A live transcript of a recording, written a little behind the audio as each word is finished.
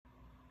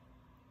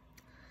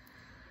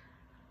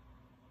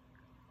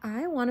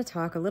want to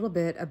talk a little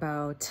bit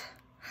about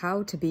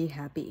how to be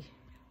happy,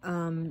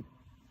 which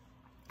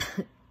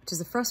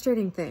is a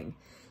frustrating thing.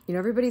 You know,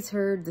 everybody's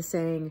heard the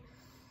saying,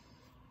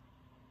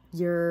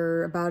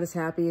 you're about as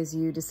happy as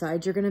you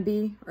decide you're going to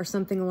be, or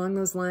something along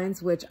those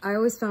lines, which I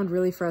always found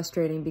really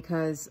frustrating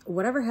because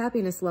whatever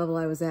happiness level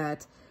I was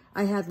at,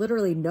 I had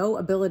literally no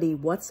ability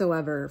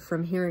whatsoever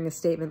from hearing a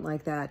statement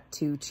like that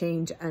to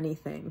change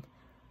anything.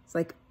 It's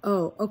like,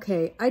 oh,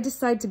 okay, I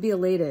decide to be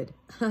elated,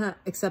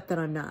 except that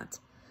I'm not.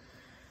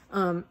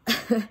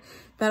 That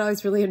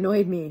always really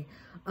annoyed me.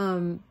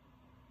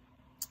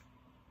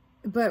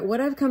 But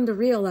what I've come to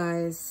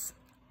realize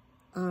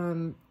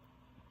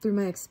through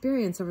my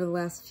experience over the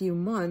last few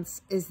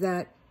months is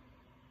that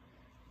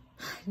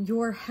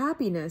your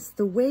happiness,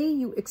 the way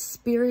you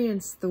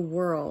experience the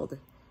world,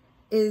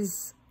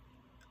 is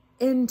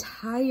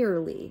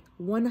entirely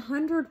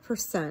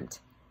 100%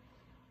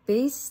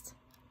 based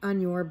on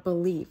your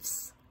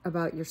beliefs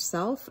about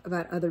yourself,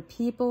 about other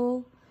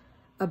people,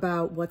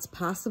 about what's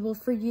possible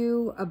for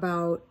you,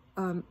 about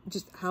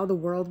just how the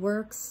world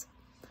works.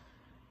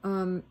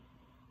 And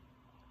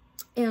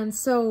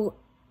so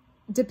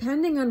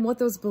depending on what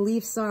those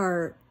beliefs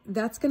are,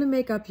 that's going to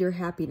make up your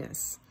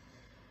happiness.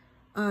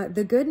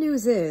 The good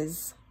news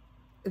is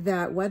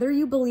that whether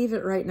you believe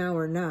it right now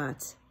or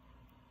not,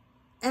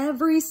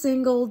 every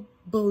single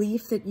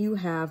belief that you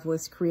have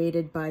was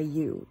created by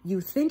you.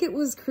 You think it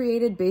was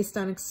created based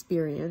on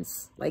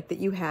experience, like that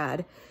you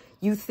had.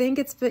 You think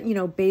it's been, you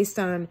know, based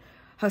on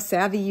how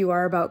savvy you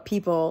are about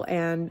people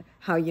and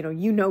how,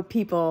 you know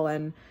people,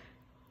 and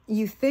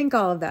you think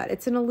all of that.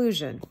 It's an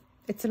illusion.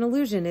 It's an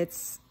illusion.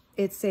 It's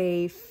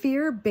a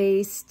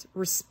fear-based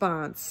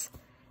response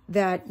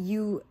that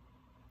you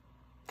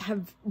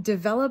have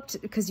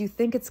developed because you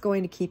think it's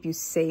going to keep you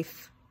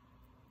safe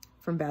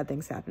from bad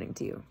things happening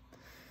to you.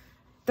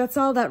 That's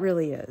all that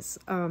really is.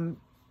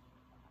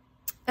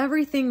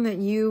 Everything that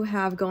you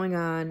have going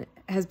on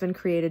has been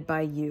created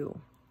by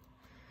you.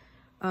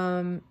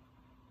 So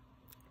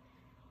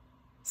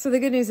the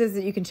good news is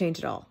that you can change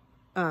it all,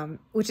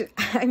 which,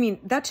 I mean,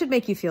 that should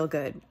make you feel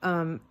good.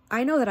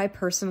 I know that I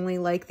personally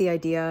like the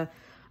idea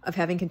of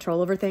having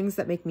control over things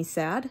that make me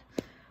sad.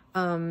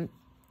 And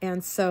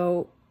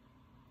so,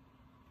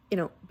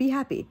 be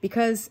happy,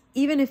 because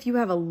even if you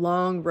have a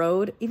long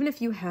road, even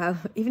if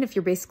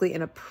you're basically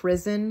in a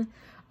prison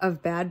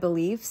of bad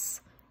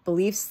beliefs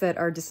that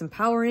are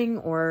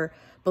disempowering, or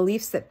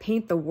beliefs that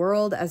paint the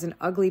world as an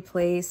ugly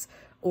place,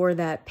 or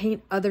that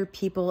paint other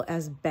people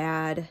as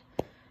bad,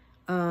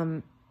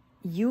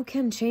 you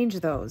can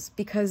change those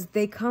because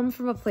they come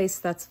from a place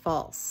that's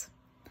false.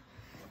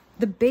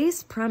 The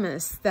base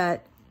premise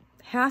that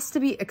has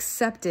to be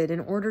accepted in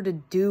order to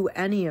do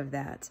any of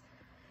that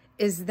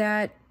is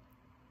that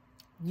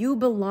you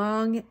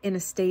belong in a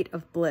state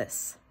of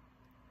bliss.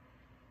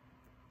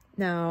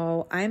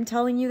 Now, I'm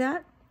telling you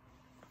that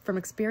from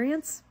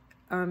experience.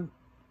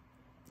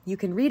 You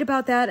can read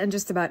about that in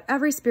just about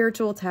every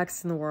spiritual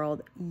text in the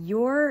world.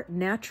 Your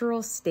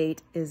natural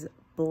state is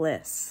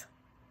bliss.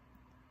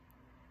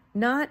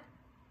 Not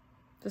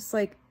just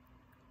like,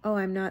 oh,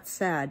 I'm not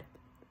sad.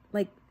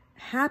 Like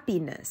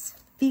happiness,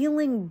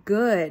 feeling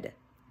good,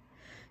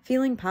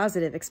 feeling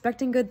positive,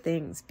 expecting good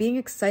things, being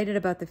excited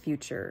about the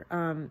future,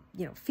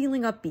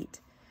 feeling upbeat.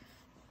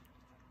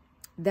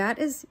 That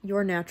is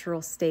your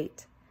natural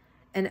state.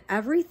 And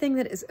everything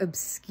that is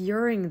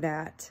obscuring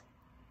that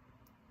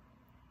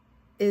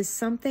is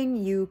something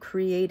you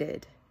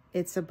created.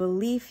 It's a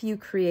belief you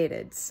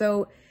created.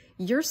 So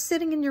you're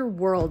sitting in your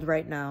world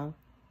right now.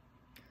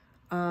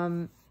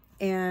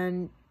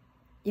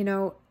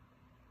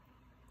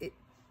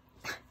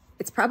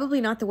 It's probably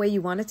not the way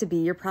you want it to be.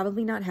 You're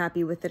probably not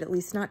happy with it, at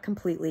least not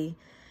completely.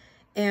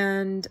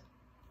 And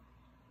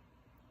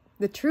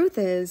the truth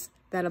is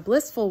that a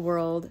blissful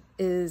world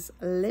is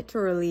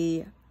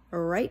literally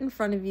right in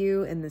front of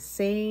you in the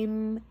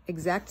same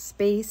exact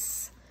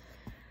space.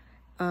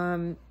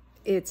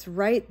 It's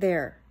right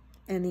there.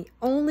 And the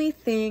only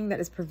thing that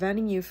is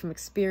preventing you from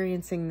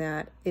experiencing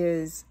that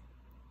is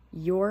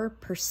your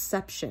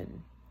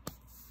perception.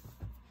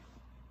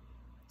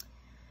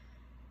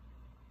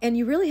 And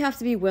you really have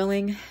to be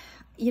willing.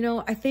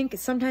 I think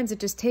sometimes it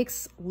just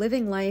takes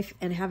living life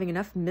and having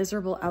enough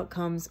miserable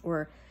outcomes,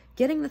 or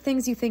getting the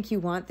things you think you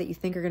want that you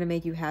think are going to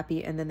make you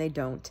happy, and then they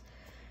don't.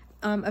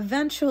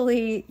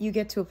 Eventually, you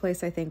get to a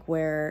place, I think,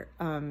 where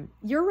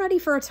you're ready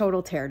for a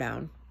total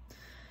teardown.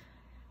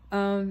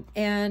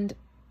 And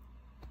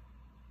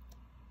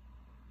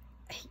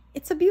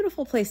it's a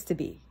beautiful place to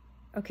be,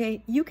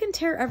 okay? You can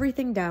tear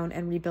everything down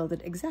and rebuild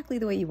it exactly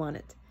the way you want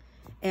it.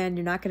 And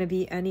you're not going to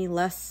be any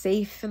less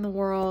safe in the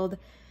world.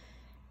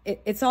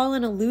 It's all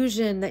an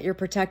illusion that you're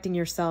protecting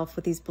yourself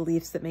with these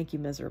beliefs that make you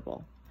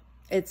miserable.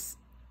 It's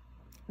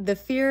the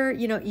fear,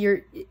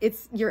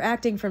 you're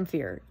acting from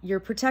fear. You're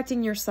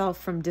protecting yourself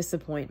from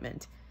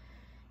disappointment.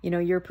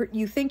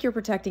 You think you're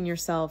protecting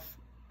yourself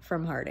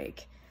from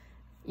heartache.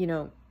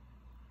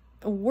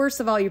 Worst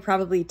of all, you're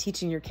probably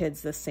teaching your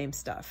kids this same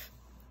stuff.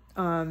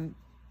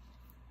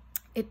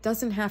 It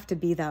doesn't have to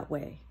be that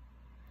way.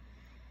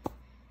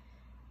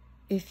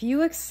 If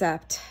you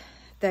accept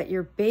that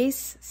your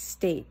base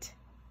state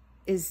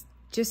is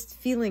just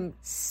feeling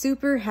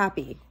super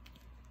happy,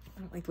 I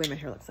don't like the way my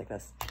hair looks like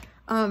this.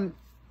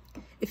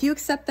 If you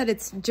accept that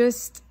it's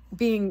just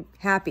being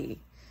happy,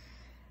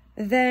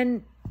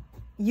 then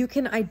you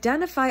can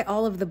identify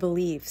all of the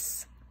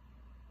beliefs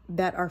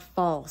that are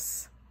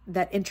false,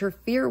 that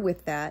interfere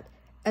with that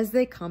as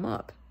they come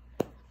up.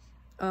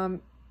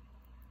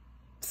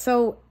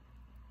 So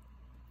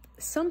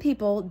some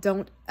people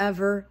don't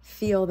ever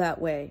feel that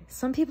way.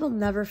 Some people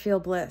never feel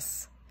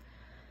bliss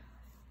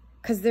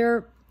because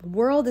their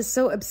world is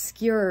so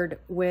obscured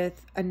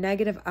with a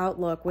negative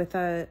outlook, with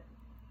a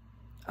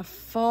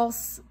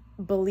false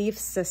belief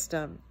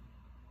system,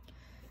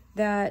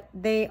 that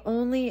they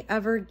only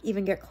ever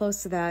even get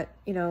close to that,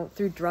 you know,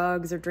 through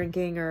drugs or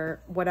drinking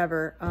or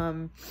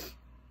whatever,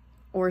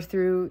 or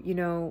through, you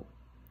know,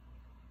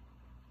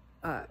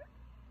 a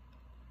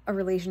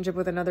relationship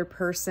with another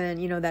person,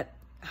 you know, that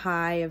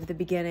high of the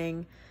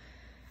beginning.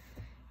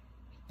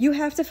 You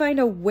have to find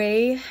a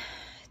way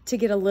to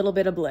get a little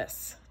bit of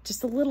bliss,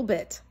 just a little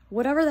bit,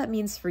 whatever that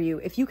means for you.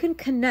 If you can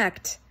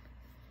connect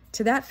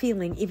to that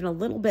feeling even a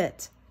little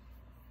bit,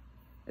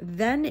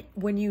 then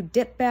when you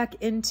dip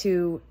back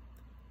into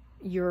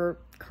your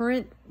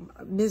current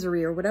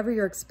misery or whatever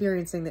you're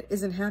experiencing that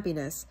isn't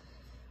happiness,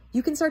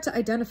 you can start to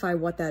identify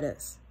what that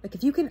is. Like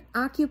if you can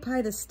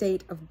occupy the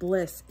state of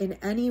bliss in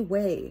any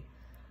way,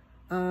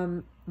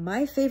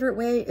 my favorite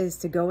way is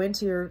to go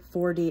into your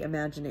 4D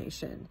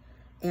imagination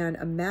and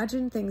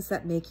imagine things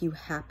that make you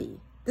happy.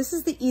 This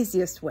is the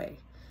easiest way.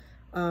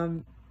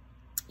 You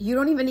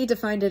don't even need to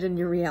find it in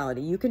your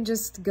reality. You can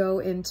just go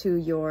into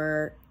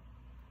your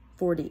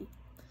 4D.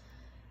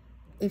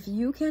 If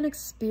you can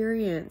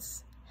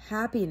experience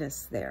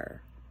happiness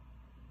there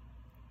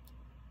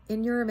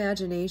in your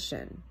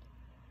imagination,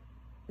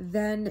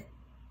 then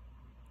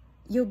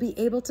you'll be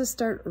able to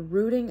start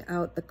rooting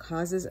out the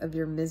causes of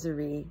your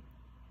misery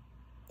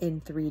in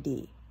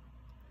 3D.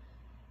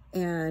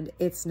 And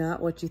it's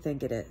not what you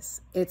think it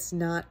is. It's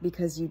not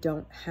because you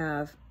don't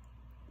have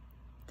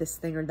this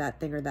thing or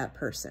that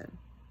person.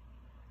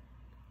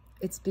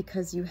 It's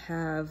because you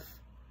have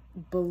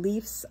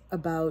beliefs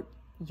about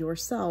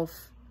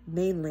yourself,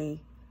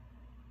 mainly,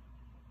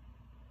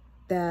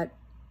 that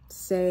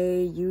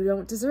say you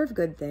don't deserve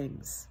good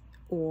things,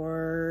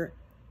 or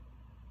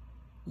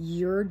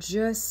you're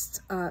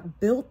just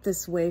built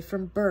this way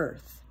from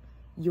birth.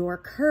 You're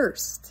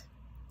cursed.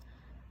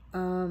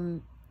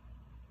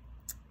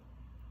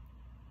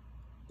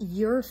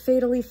 You're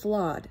fatally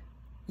flawed.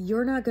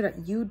 You're not gonna,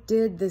 you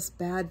did this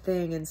bad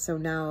thing, and so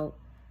now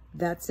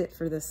that's it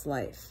for this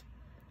life.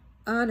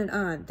 On and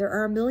on. There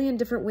are a million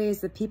different ways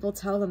that people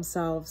tell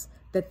themselves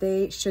that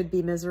they should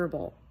be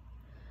miserable.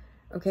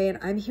 Okay, and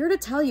I'm here to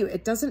tell you,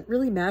 it doesn't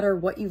really matter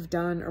what you've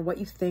done or what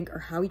you think or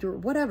how you're,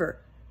 whatever.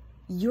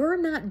 You're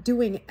not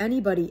doing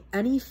anybody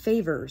any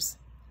favors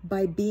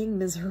by being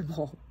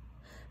miserable.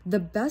 The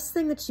best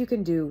thing that you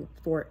can do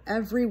for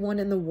everyone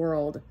in the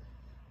world,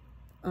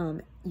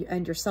 and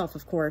yourself,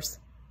 of course,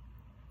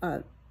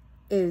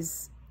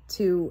 is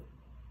to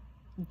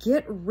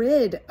get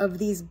rid of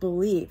these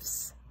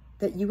beliefs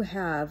that you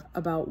have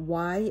about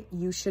why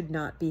you should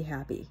not be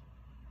happy.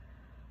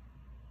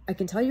 I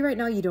can tell you right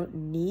now, you don't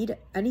need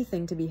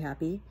anything to be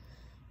happy.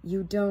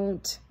 You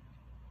don't,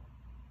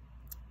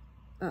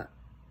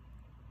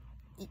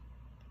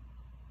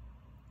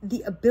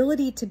 the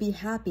ability to be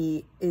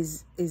happy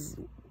is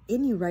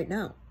in you right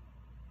now.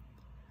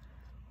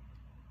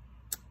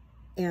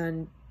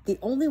 And the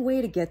only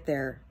way to get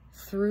there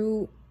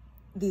through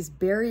these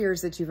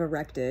barriers that you've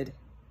erected,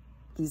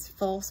 these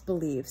false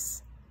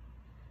beliefs,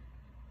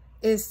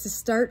 is to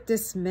start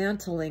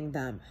dismantling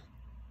them.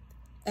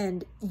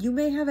 And you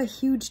may have a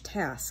huge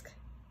task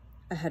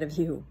ahead of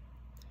you,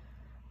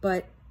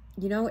 but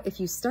you know, if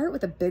you start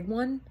with a big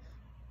one,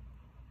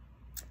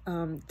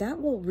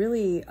 that will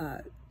really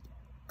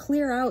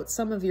clear out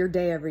some of your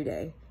day every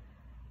day.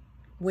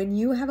 When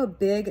you have a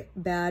big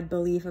bad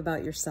belief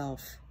about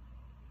yourself,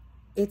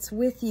 it's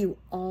with you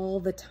all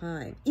the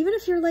time. Even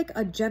if you're like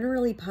a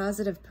generally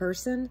positive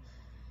person,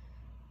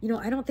 you know,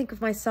 I don't think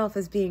of myself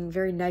as being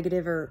very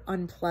negative or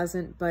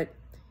unpleasant, but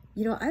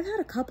you know, I've had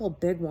a couple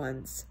big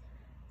ones,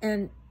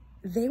 and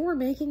they were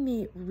making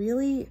me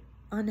really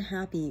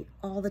unhappy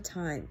all the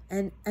time.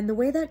 And the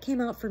way that came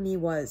out for me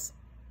was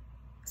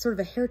sort of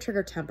a hair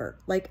trigger temper.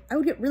 Like I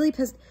would get really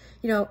pissed,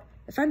 you know,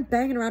 if I'm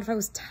banging around, if I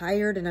was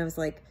tired and I was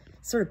like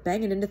sort of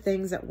banging into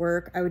things at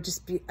work, I'd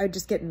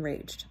just get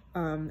enraged.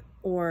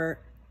 Or,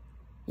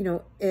 you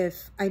know,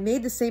 if I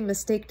made the same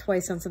mistake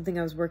twice on something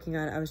I was working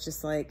on, I was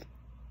just like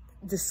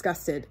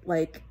disgusted,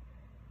 like,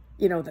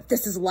 you know, that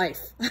this is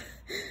life.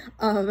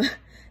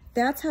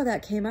 That's how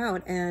that came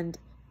out. And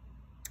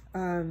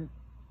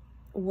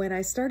when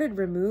I started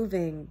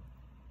removing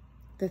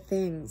the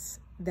things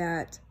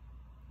that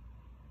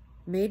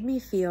made me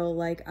feel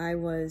like I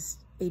was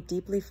a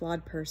deeply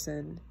flawed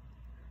person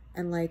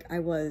and like I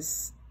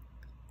was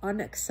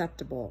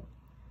unacceptable,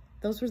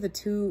 those were the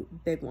two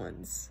big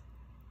ones.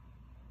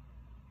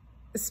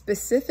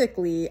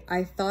 specifically,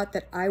 I thought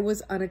that I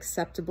was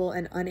unacceptable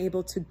and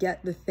unable to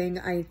get the thing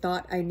I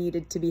thought I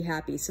needed to be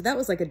happy. So that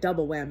was like a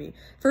double whammy.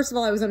 First of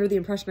all, I was under the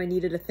impression I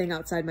needed a thing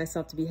outside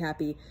myself to be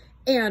happy.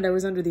 And I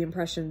was under the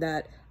impression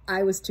that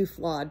I was too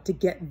flawed to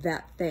get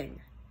that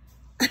thing.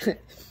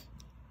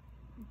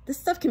 This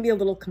stuff can be a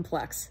little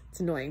complex. It's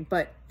annoying.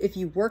 But if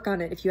you work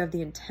on it, if you have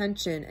the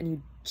intention and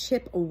you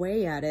chip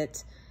away at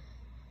it,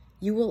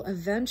 you will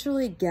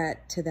eventually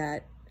get to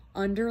that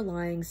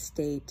underlying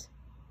state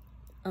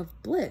of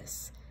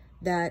bliss,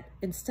 that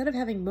instead of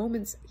having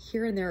moments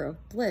here and there of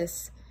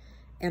bliss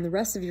and the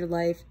rest of your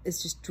life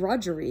is just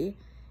drudgery,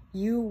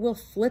 you will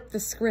flip the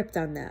script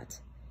on that.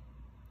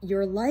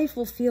 Your life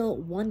will feel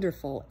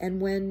wonderful.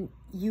 And when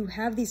you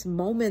have these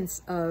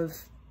moments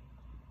of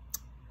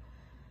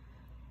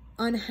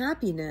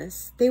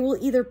unhappiness, they will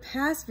either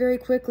pass very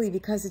quickly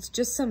because it's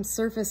just some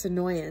surface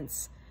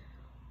annoyance,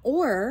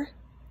 or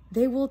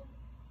they will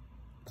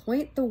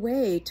point the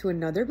way to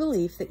another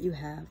belief that you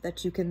have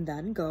that you can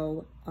then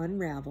go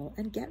unravel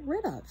and get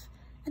rid of.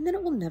 And then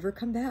it will never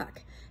come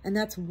back. And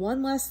that's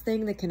one less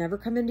thing that can ever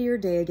come into your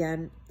day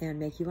again and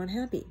make you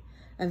unhappy.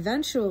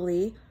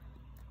 Eventually,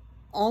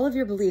 all of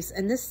your beliefs,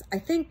 and this, I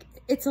think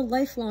it's a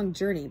lifelong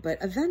journey, but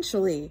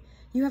eventually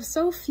you have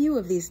so few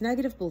of these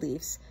negative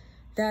beliefs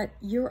that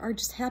you are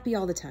just happy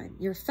all the time.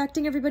 You're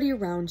affecting everybody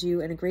around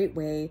you in a great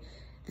way.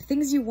 The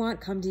things you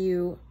want come to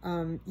you.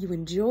 You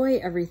enjoy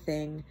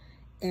everything.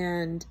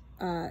 And,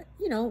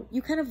 you know,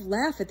 you kind of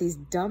laugh at these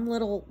dumb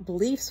little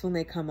beliefs when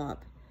they come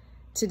up.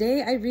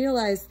 Today, I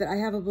realized that I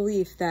have a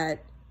belief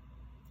that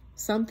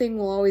something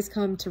will always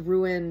come to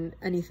ruin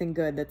anything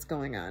good that's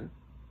going on.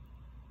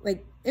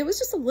 Like, it was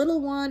just a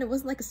little one. It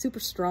wasn't like a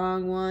super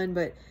strong one,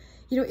 but,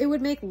 you know, it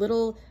would make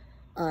little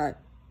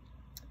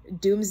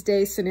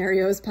doomsday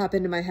scenarios pop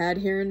into my head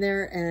here and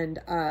there. And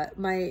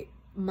my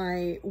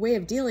way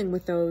of dealing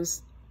with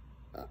those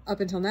up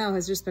until now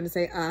has just been to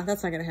say,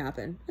 that's not going to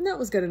happen. And that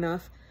was good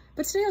enough.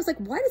 But today I was like,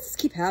 why does this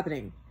keep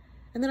happening?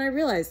 And then I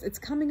realized it's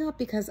coming up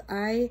because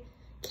I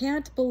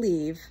can't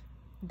believe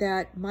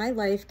that my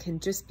life can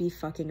just be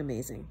fucking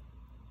amazing.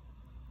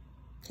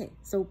 Okay,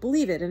 so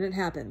believe it and it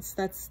happens.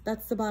 That's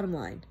the bottom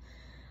line.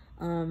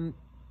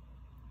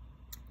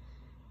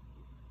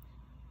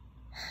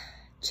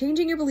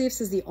 Changing your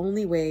beliefs is the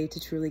only way to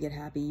truly get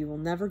happy. You will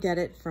never get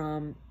it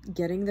from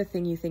getting the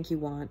thing you think you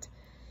want.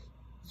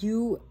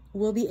 You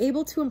will be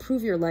able to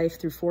improve your life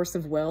through force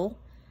of will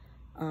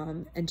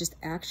and just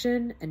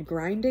action and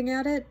grinding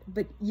at it,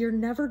 but you're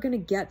never going to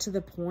get to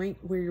the point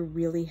where you're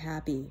really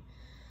happy.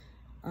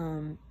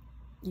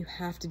 You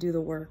have to do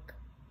the work,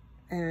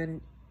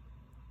 and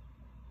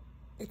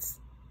it's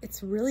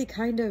really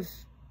kind of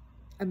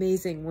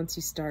amazing once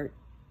you start.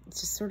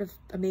 It's just sort of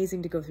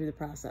amazing to go through the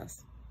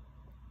process.